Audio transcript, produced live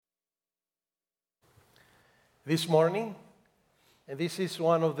this morning, and this is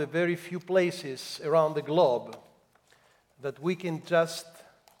one of the very few places around the globe that we can just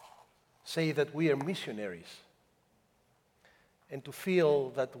say that we are missionaries and to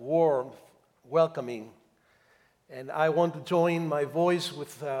feel that warmth, welcoming. And I want to join my voice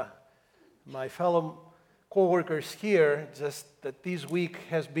with my fellow co-workers here, just that this week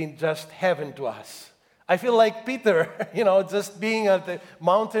has been just heaven to us. I feel like Peter, just being at the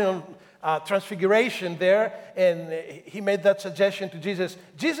mountain Transfiguration there, and he made that suggestion to Jesus.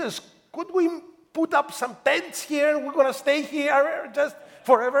 Jesus, could we put up some tents here? We're going to stay here just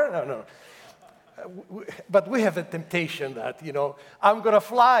forever? No. But we have a temptation that, I'm going to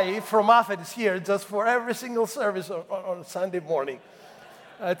fly from Athens here just for every single service on Sunday morning.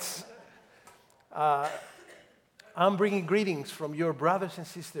 I'm bringing greetings from your brothers and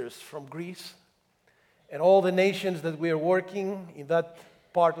sisters from Greece and all the nations that we are working in that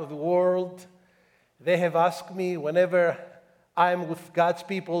part of the world. They have asked me whenever I'm with God's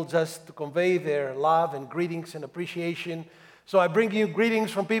people just to convey their love and greetings and appreciation. So I bring you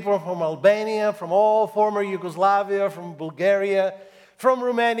greetings from people from Albania, from all former Yugoslavia, from Bulgaria, from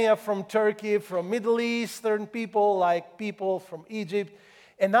Romania, from Turkey, from Middle Eastern people like people from Egypt.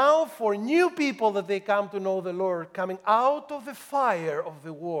 And now for new people that they come to know the Lord, coming out of the fire of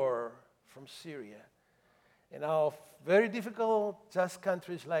the war from Syria. And now very difficult, just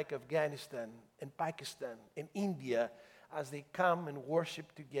countries like Afghanistan and Pakistan and India as they come and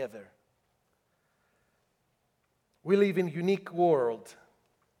worship together. We live in a unique world.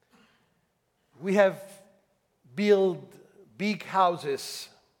 We have built big houses,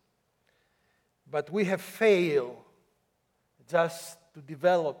 but we have failed just to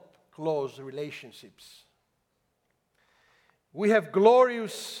develop close relationships. We have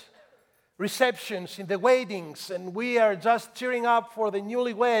glorious receptions in the weddings, and we are just cheering up for the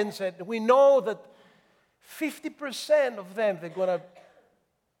newlyweds, and we know that 50% of them, they're going to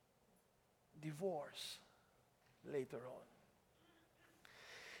divorce later on.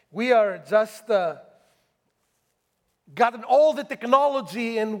 We are just gotten all the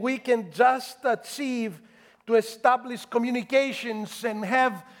technology, and we can just achieve to establish communications and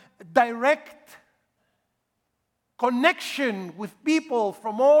have direct connection with people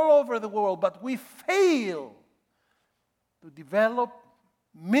from all over the world, but we fail to develop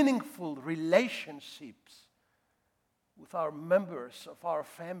meaningful relationships with our members of our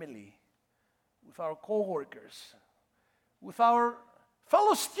family, with our co-workers, with our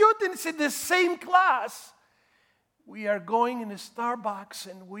fellow students in the same class. We are going in a Starbucks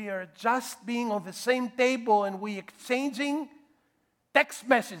and we are just being on the same table and we exchanging text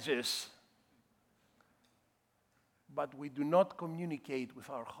messages, but we do not communicate with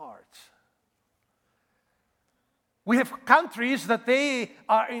our hearts. We have countries that they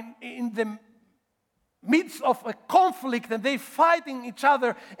are in the midst of a conflict and they're fighting each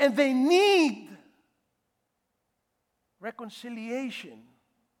other and they need reconciliation.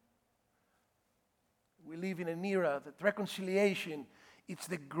 We live in an era that reconciliation, it's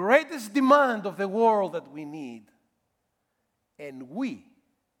the greatest demand of the world that we need. And we,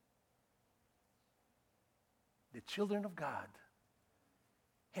 the children of God,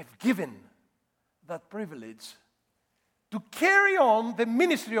 have given that privilege to carry on the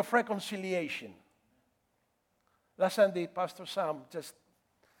ministry of reconciliation. Last Sunday, Pastor Sam just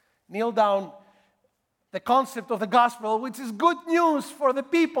nailed down the concept of the gospel, which is good news for the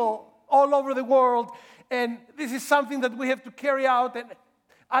people all over the world. And this is something that we have to carry out. And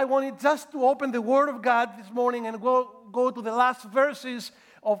I wanted just to open the Word of God this morning and go to the last verses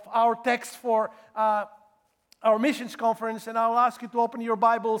of our text for our missions conference, and I'll ask you to open your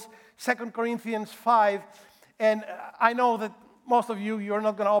Bibles, 2 Corinthians 5. And I know that most of you're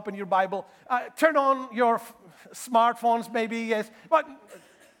not going to open your Bible. Turn on your smartphones maybe, yes. But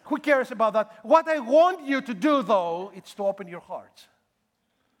who cares about that? What I want you to do, though, is to open your hearts.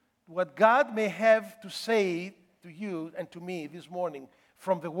 What God may have to say to you and to me this morning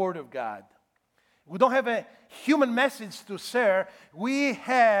from the Word of God. We don't have a human message to share. We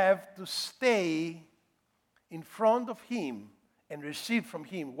have to stay in front of Him and receive from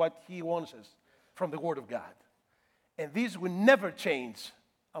Him what He wants us from the Word of God. And this will never change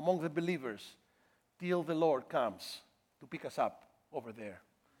among the believers till the Lord comes to pick us up over there.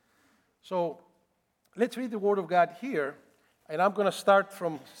 So let's read the Word of God here. And I'm going to start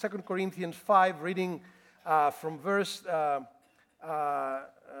from 2 Corinthians 5, reading from verse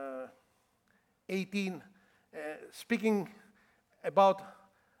 18, speaking about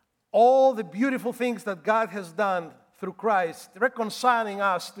all the beautiful things that God has done through Christ, reconciling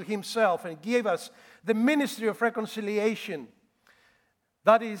us to Himself and gave us the ministry of reconciliation.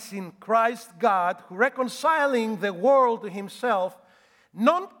 that is in Christ God, who reconciling the world to himself,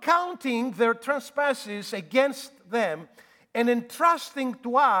 not counting their trespasses against them, and entrusting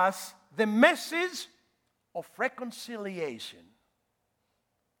to us the message of reconciliation.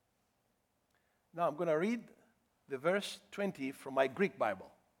 Now I'm going to read the verse 20 from my Greek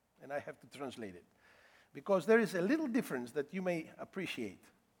Bible, and I have to translate it, because there is a little difference that you may appreciate.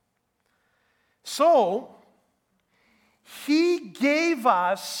 So, he gave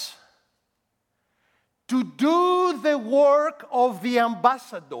us to do the work of the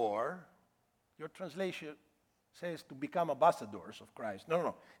ambassador. Your translation says to become ambassadors of Christ. No,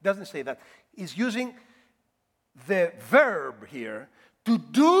 it doesn't say that. It's using the verb here, to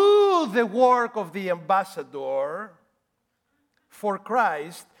do the work of the ambassador for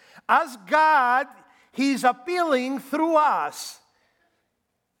Christ, as God, he is appealing through us.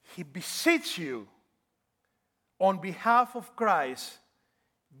 He beseeches you, on behalf of Christ,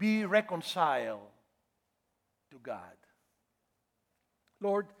 be reconciled to God.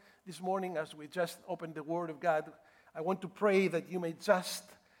 Lord, this morning as we just opened the Word of God, I want to pray that you may just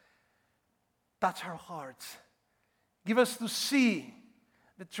touch our hearts. Give us to see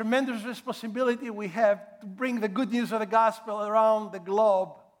the tremendous responsibility we have to bring the good news of the gospel around the globe,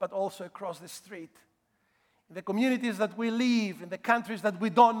 but also across the street. In the communities that we live, in the countries that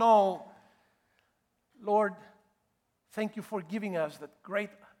we don't know. Lord, thank you for giving us that great,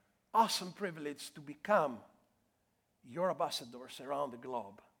 awesome privilege to become your ambassadors around the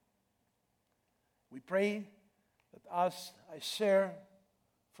globe. We pray that as I share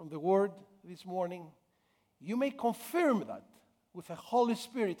from the Word this morning, you may confirm that with the Holy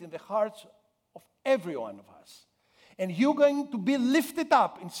Spirit in the hearts of every one of us. And you're going to be lifted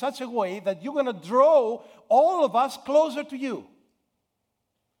up in such a way that you're going to draw all of us closer to you.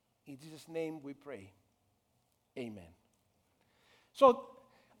 In Jesus' name we pray. Amen. So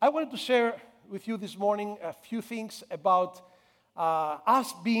I wanted to share with you this morning a few things about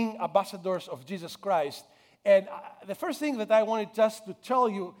us being ambassadors of Jesus Christ. And the first thing that I wanted just to tell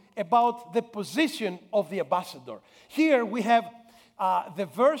you about the position of the ambassador. Here we have the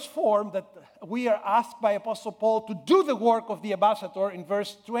verse form that we are asked by Apostle Paul to do the work of the ambassador in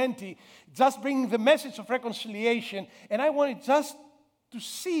verse 20, just bringing the message of reconciliation. And I wanted just to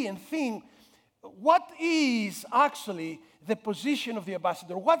see and think, what is actually the position of the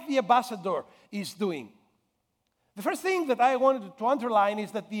ambassador? What the ambassador is doing? The first thing that I wanted to underline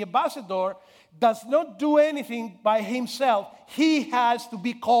is that the ambassador does not do anything by himself. He has to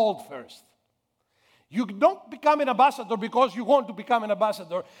be called first. You don't become an ambassador because you want to become an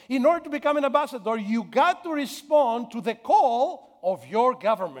ambassador. In order to become an ambassador, you got to respond to the call of your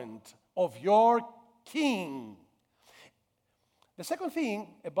government, of your king. The second thing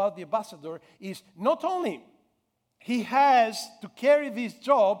about the ambassador is not only he has to carry this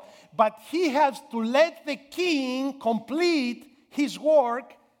job, but he has to let the king complete his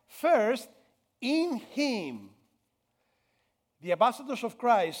work first in him. The ambassadors of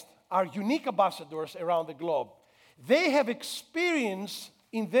Christ are unique ambassadors around the globe. They have experienced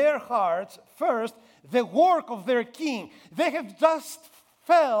in their hearts first the work of their king. They have just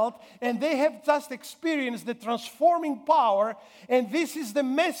felt and they have just experienced the transforming power, and this is the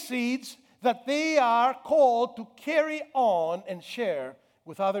message that they are called to carry on and share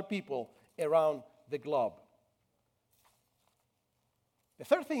with other people around the globe. The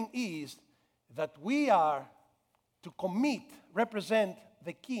third thing is that we are to represent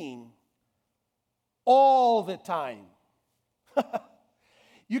the king all the time.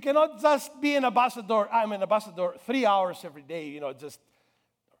 You cannot just be an ambassador. I'm an ambassador 3 hours every day,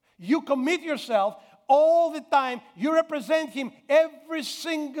 you commit yourself all the time. You represent him every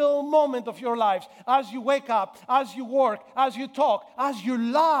single moment of your lives. As you wake up, as you work, as you talk, as you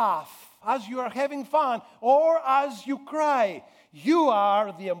laugh, as you are having fun, or as you cry, you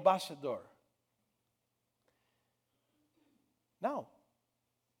are the ambassador. Now,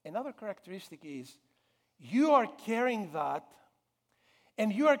 another characteristic is you are carrying that,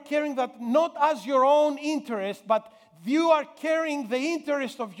 and you are carrying that not as your own interest, but you are carrying the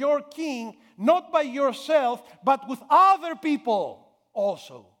interest of your king, not by yourself, but with other people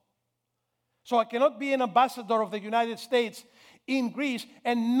also. So I cannot be an ambassador of the United States in Greece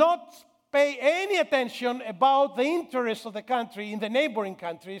and not pay any attention about the interests of the country in the neighboring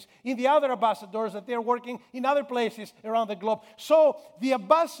countries, in the other ambassadors that they're working in other places around the globe. So the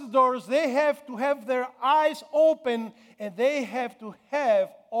ambassadors, they have to have their eyes open, and they have to have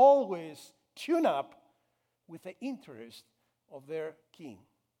always tune up with the interest of their king.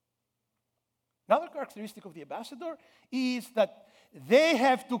 Another characteristic of the ambassador is that they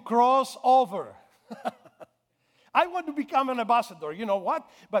have to cross over. I want to become an ambassador. You know what?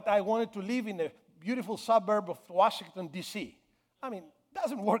 But I wanted to live in a beautiful suburb of Washington, D.C. I mean, it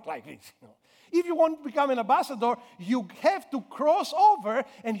doesn't work like this. If you want to become an ambassador, you have to cross over,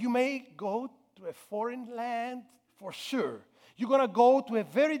 and you may go to a foreign land for sure. You're going to go to a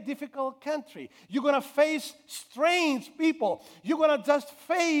very difficult country. You're going to face strange people. You're going to just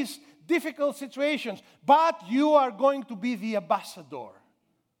face difficult situations. But you are going to be the ambassador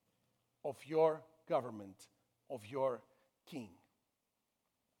of your government, of your king.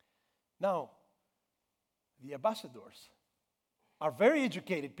 Now, the ambassadors are very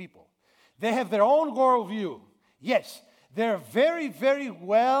educated people. They have their own worldview. Yes, they're very, very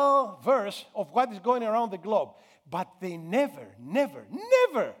well versed of what is going around the globe. But they never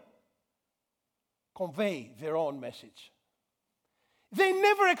convey their own message. They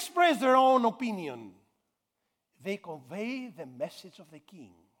never express their own opinion. They convey the message of the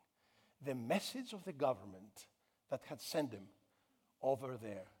king, the message of the government that had sent them over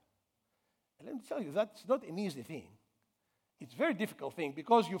there. And let me tell you, that's not an easy thing. It's a very difficult thing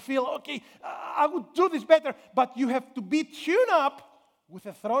because you feel, okay, I would do this better, but you have to be tuned up with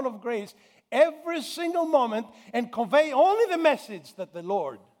the throne of grace every single moment and convey only the message that the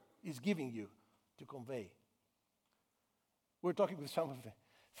Lord is giving you to convey. We're talking with some of the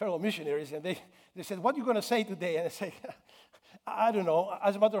fellow missionaries, and they said, what are you going to say today? And I say, I don't know.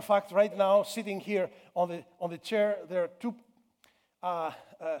 As a matter of fact, right now, sitting here on the chair, there are two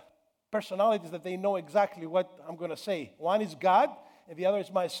personalities that they know exactly what I'm going to say. One is God, and the other is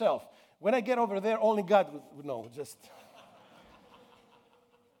myself. When I get over there, only God would know. Just...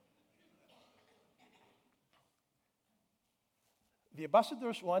 The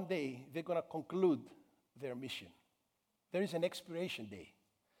ambassadors, one day, they're going to conclude their mission. There is an expiration day.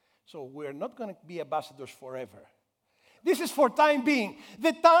 So we're not going to be ambassadors forever. This is for time being.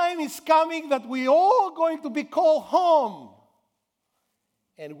 The time is coming that we all going to be called home.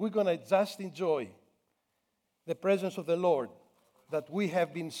 And we're going to just enjoy the presence of the Lord that we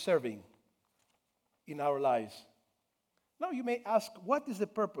have been serving in our lives. Now you may ask, what is the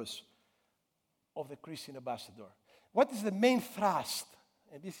purpose of the Christian ambassador? What is the main thrust?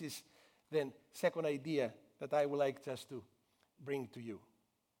 And this is then second idea that I would like just to bring to you.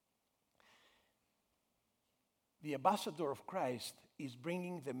 The ambassador of Christ is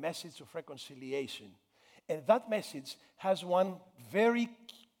bringing the message of reconciliation. And that message has one very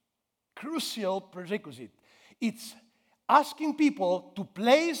crucial prerequisite. It's asking people to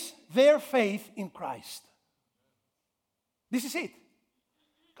place their faith in Christ. This is it.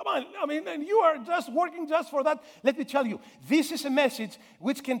 Come on, I mean, and you are just working just for that. Let me tell you, this is a message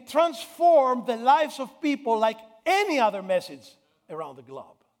which can transform the lives of people like any other message around the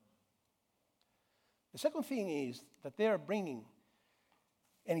globe. The second thing is that they are bringing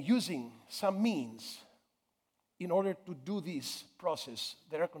and using some means in order to do this process,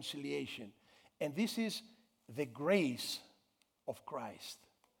 the reconciliation. And this is the grace of Christ.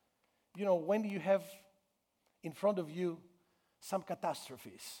 You know, when you have in front of you some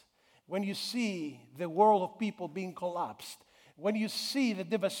catastrophes, when you see the world of people being collapsed, when you see the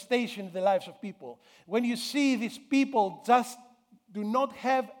devastation in the lives of people, when you see these people just do not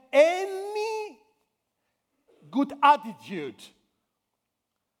have any good attitude,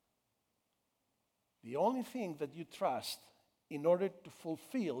 the only thing that you trust in order to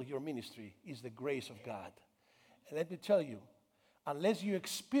fulfill your ministry is the grace of God. And let me tell you, unless you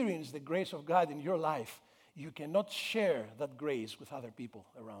experience the grace of God in your life, you cannot share that grace with other people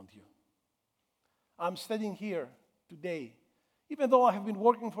around you. I'm standing here today, even though I have been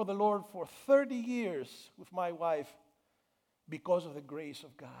working for the Lord for 30 years with my wife, because of the grace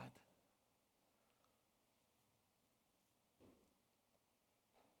of God.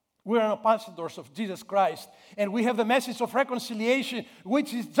 We're ambassadors of Jesus Christ, and we have the message of reconciliation,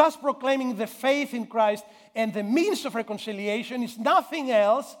 which is just proclaiming the faith in Christ, and the means of reconciliation is nothing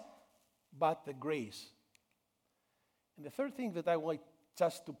else but the grace. And the third thing that I want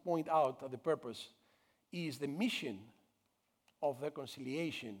just to point out at the purpose is the mission of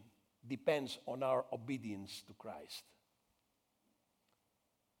reconciliation depends on our obedience to Christ.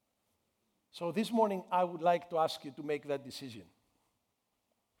 So this morning, I would like to ask you to make that decision.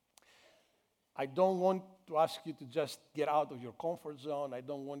 I don't want to ask you to just get out of your comfort zone. I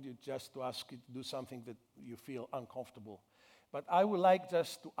don't want you just to ask you to do something that you feel uncomfortable. But I would like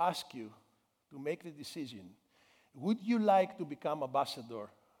just to ask you to make the decision. Would you like to become ambassador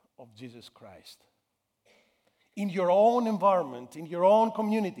of Jesus Christ? In your own environment, in your own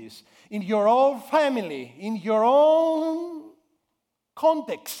communities, in your own family, in your own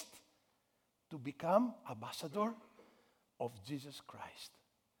context, to become ambassador of Jesus Christ.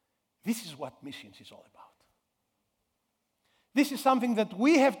 This is what missions is all about. This is something that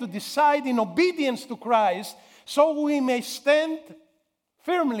we have to decide in obedience to Christ so we may stand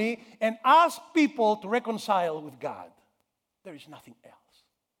firmly and ask people to reconcile with God. There is nothing else.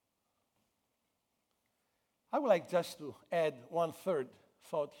 I would like just to add one third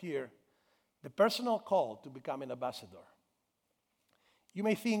thought here. The personal call to become an ambassador. You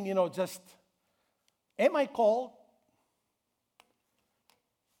may think, am I called?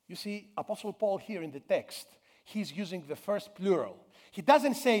 You see, Apostle Paul here in the text, he's using the first plural. He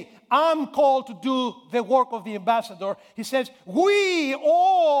doesn't say, I'm called to do the work of the ambassador. He says, we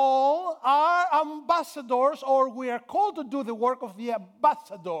all are ambassadors, or we are called to do the work of the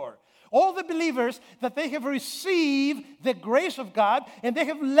ambassador. All the believers that they have received the grace of God and they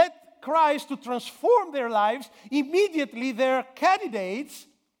have let Christ to transform their lives, immediately they're candidates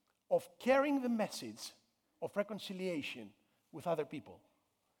of carrying the message of reconciliation with other people,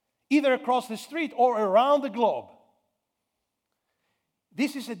 either across the street or around the globe.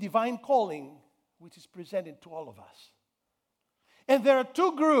 This is a divine calling which is presented to all of us. And there are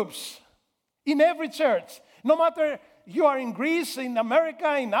two groups in every church. No matter you are in Greece, in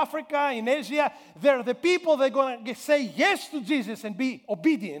America, in Africa, in Asia, there are the people that are going to say yes to Jesus and be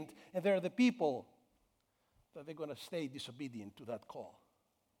obedient, and there are the people that they're going to stay disobedient to that call.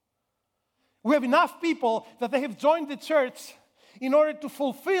 We have enough people that they have joined the church in order to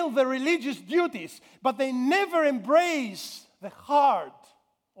fulfill their religious duties, but they never embrace the heart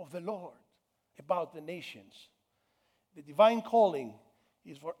of the Lord about the nations. The divine calling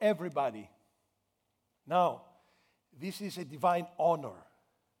is for everybody. Now, this is a divine honor.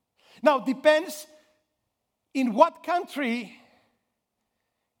 Now, it depends in what country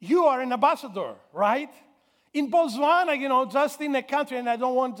you are an ambassador, right? In Botswana, just in a country, and I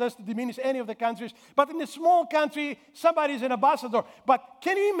don't want just to diminish any of the countries, but in a small country, somebody is an ambassador. But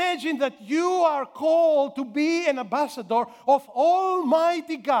can you imagine that you are called to be an ambassador of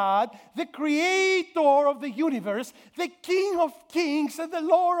Almighty God, the Creator of the universe, the King of kings and the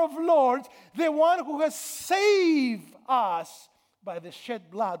Lord of lords, the one who has saved us by the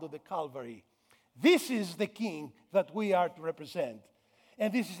shed blood of the Calvary? This is the King that we are to represent.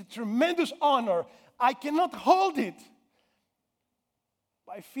 And this is a tremendous honor. I cannot hold it.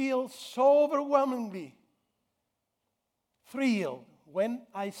 I feel so overwhelmingly thrilled when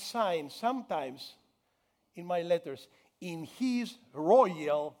I sign sometimes in my letters, in His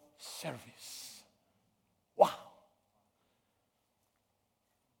royal service. Wow.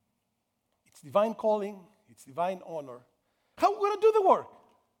 It's divine calling. It's divine honor. How are we going to do the work?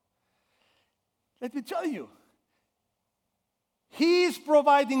 Let me tell you. He is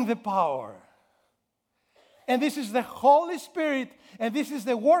providing the power. And this is the Holy Spirit, and this is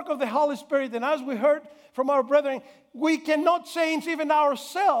the work of the Holy Spirit. And as we heard from our brethren, we cannot change even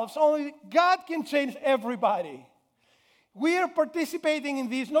ourselves. Only God can change everybody. We are participating in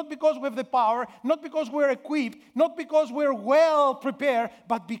this not because we have the power, not because we're equipped, not because we're well prepared,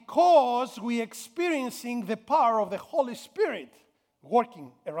 but because we're experiencing the power of the Holy Spirit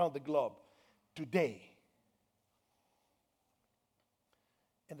working around the globe today.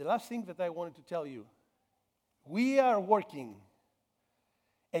 And the last thing that I wanted to tell you, we are working,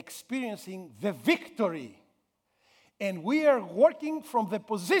 experiencing the victory. And we are working from the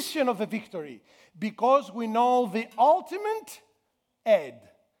position of the victory because we know the ultimate end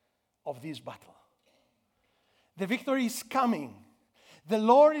of this battle. The victory is coming. The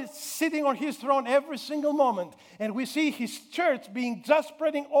Lord is sitting on His throne every single moment. And we see His church being just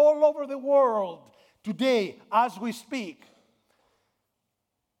spreading all over the world today as we speak.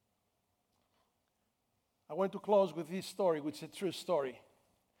 I want to close with this story, which is a true story.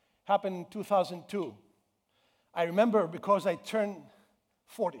 Happened in 2002. I remember because I turned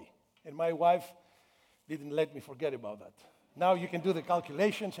 40, and my wife didn't let me forget about that. Now you can do the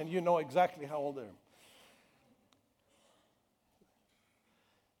calculations, and you know exactly how old I am.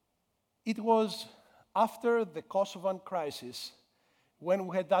 It was after the Kosovan crisis when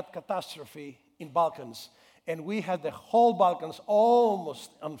we had that catastrophe in Balkans, and we had the whole Balkans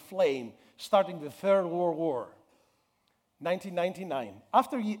almost on flame, starting the Third World War, 1999.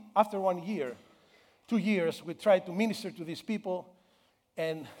 After 1 year, 2 years, we tried to minister to these people,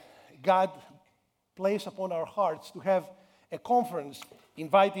 and God placed upon our hearts to have a conference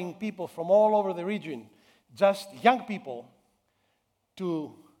inviting people from all over the region, just young people,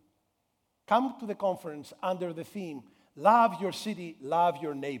 to come to the conference under the theme, Love Your City, Love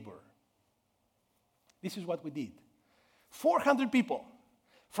Your Neighbor. This is what we did. 400 people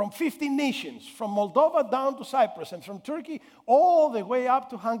from 15 nations, from Moldova down to Cyprus, and from Turkey all the way up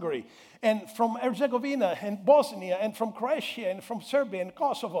to Hungary, and from Herzegovina and Bosnia, and from Croatia, and from Serbia and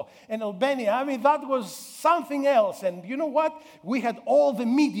Kosovo and Albania. I mean, that was something else. And you know what? We had all the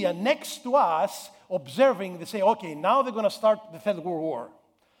media next to us observing. They say, okay, now they're going to start the Third World War.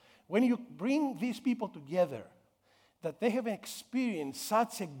 When you bring these people together, that they have experienced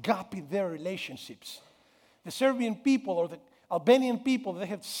such a gap in their relationships. The Serbian people or the Albanian people, they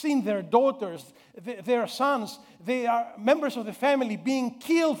have seen their daughters, their sons, they are members of the family being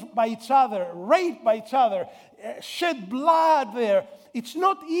killed by each other, raped by each other, shed blood there. It's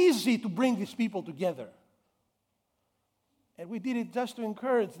not easy to bring these people together. And we did it just to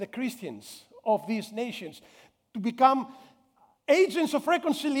encourage the Christians of these nations to become agents of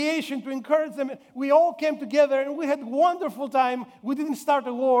reconciliation, to encourage them. We all came together and we had a wonderful time. We didn't start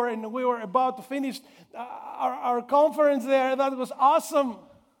a war and we were about to finish our conference there. That was awesome.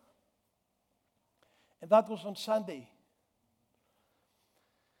 And that was on Sunday.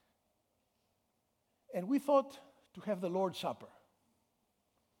 And we thought to have the Lord's Supper.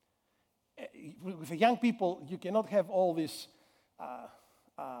 With the young people, you cannot have all these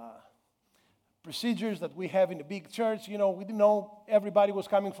procedures that we have in a big church. You know, we didn't know everybody was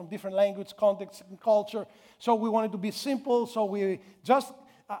coming from different language, context, and culture. So we wanted to be simple. So we just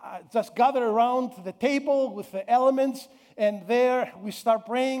gather around the table with the elements, and there we start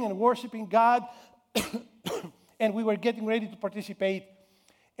praying and worshiping God. And we were getting ready to participate,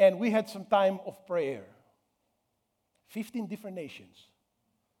 and we had some time of prayer. 15 different nations,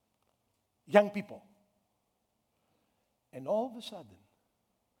 young people. And all of a sudden,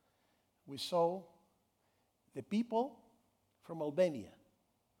 we saw the people from Albania,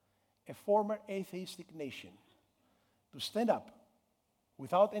 a former atheistic nation, to stand up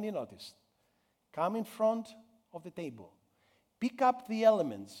without any notice, come in front of the table, pick up the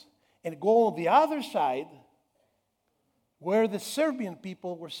elements, and go on the other side where the Serbian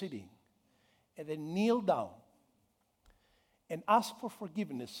people were sitting, and then kneel down and ask for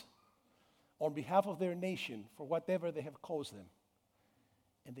forgiveness on behalf of their nation for whatever they have caused them.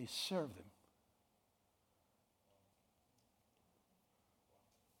 And they serve them.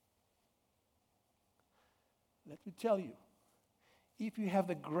 Let me tell you, if you have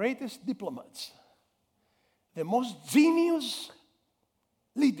the greatest diplomats, the most genius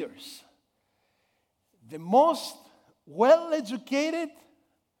leaders, the most well-educated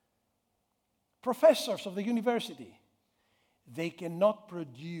professors of the university, they cannot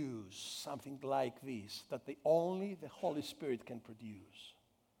produce something like this that only the Holy Spirit can produce.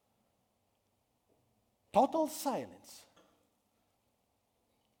 Total silence.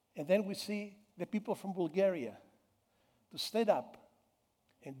 And then we see the people from Bulgaria to stand up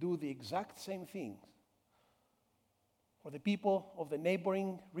and do the exact same thing for the people of the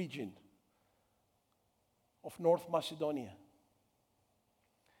neighboring region of North Macedonia.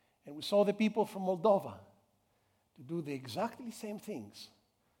 And we saw the people from Moldova to do the exactly same things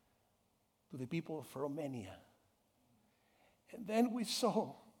to the people of Romania. And then we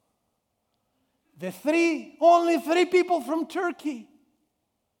saw only three people from Turkey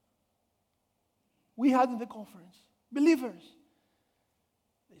we had in the conference, believers.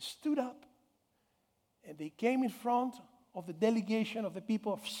 They stood up and they came in front of the delegation of the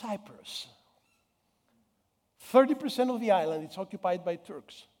people of Cyprus. 30% of the island is occupied by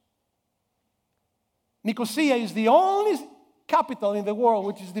Turks. Nicosia is the only capital in the world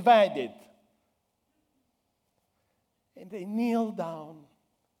which is divided. And they kneel down,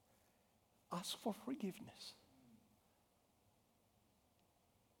 ask for forgiveness.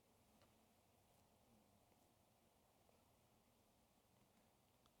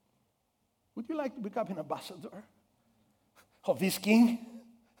 Would you like to become an ambassador of this king?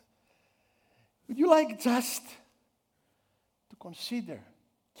 Would you like just to consider,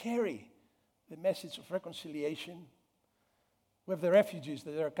 carry the message of reconciliation? We have the refugees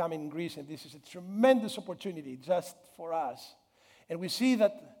that are coming in Greece, and this is a tremendous opportunity just for us. And we see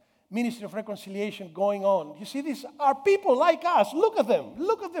that ministry of reconciliation going on. You see, these are people like us. Look at them.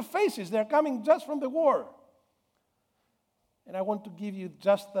 Look at their faces. They're coming just from the war. And I want to give you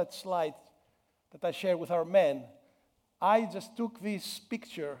just that slide that I shared with our men. I just took this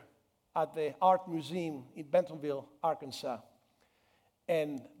picture at the Art Museum in Bentonville, Arkansas.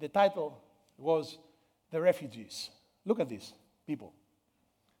 And the title was The Refugees. Look at these people.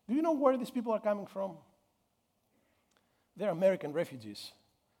 Do you know where these people are coming from? They're American refugees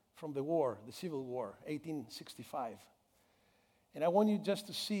from the war, the Civil War, 1865. And I want you just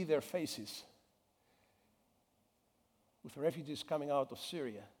to see their faces with refugees coming out of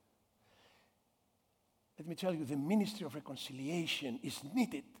Syria. let me tell you, the ministry of reconciliation is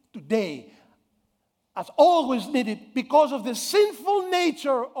needed today, as always needed, because of the sinful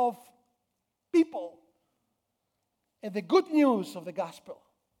nature of people and the good news of the gospel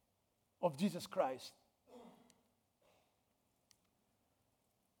of Jesus Christ.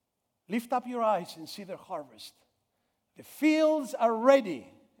 Lift up your eyes and see their harvest. The fields are ready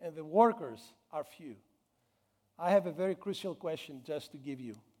and the workers are few. I have a very crucial question just to give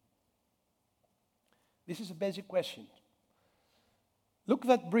you. This is a basic question. Look at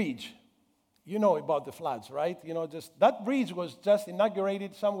that bridge. You know about the floods, right? Just that bridge was just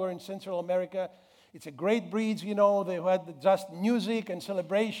inaugurated somewhere in Central America. It's a great bridge, they had just music and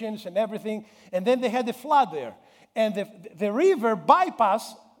celebrations and everything. And then they had a flood there. And the river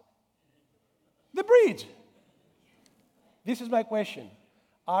bypassed the bridge. This is my question.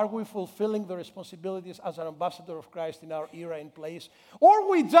 Are we fulfilling the responsibilities as an ambassador of Christ in our era and place? Or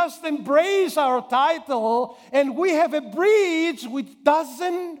we just embrace our title and we have a bridge which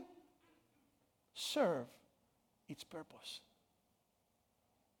doesn't serve its purpose?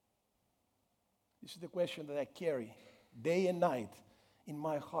 This is the question that I carry day and night in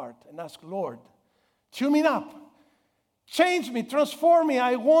my heart and ask, Lord, tune me up, change me, transform me.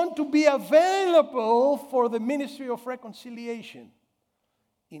 I want to be available for the ministry of reconciliation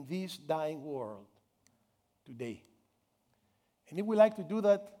in this dying world today. And if we like to do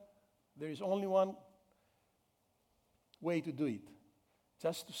that, there is only one way to do it,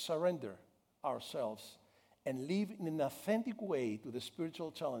 just to surrender ourselves and live in an authentic way to the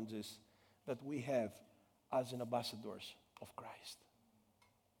spiritual challenges that we have as an ambassadors of Christ.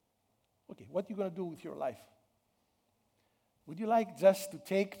 Okay, what are you going to do with your life? Would you like just to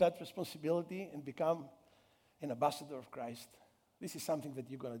take that responsibility and become an ambassador of Christ? This is something that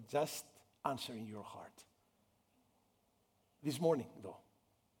you're going to just answer in your heart. This morning, though,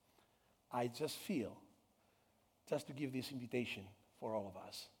 I just feel just to give this invitation for all of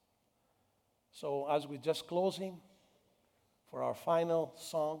us. So as we're just closing for our final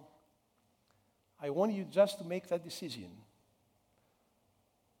song, I want you just to make that decision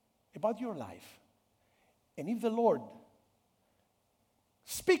about your life. And if the Lord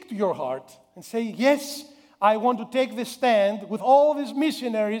speak to your heart and say, yes, I want to take this stand with all these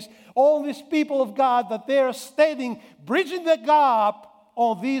missionaries, all these people of God that they are standing, bridging the gap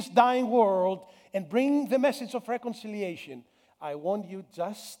on this dying world and bring the message of reconciliation, I want you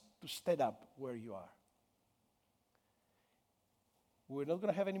just to stand up where you are. We're not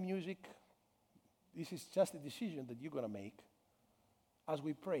going to have any music. This is just a decision that you're going to make as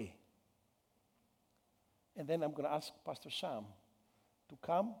we pray. And then I'm going to ask Pastor Sam to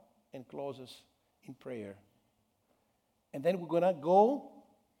come and close us in prayer. And then we're going to go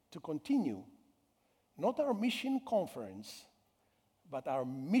to continue, not our mission conference, but our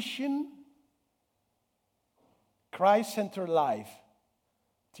mission Christ-centered life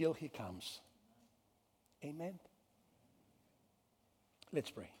till He comes. Amen.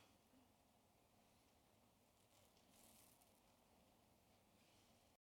 Let's pray.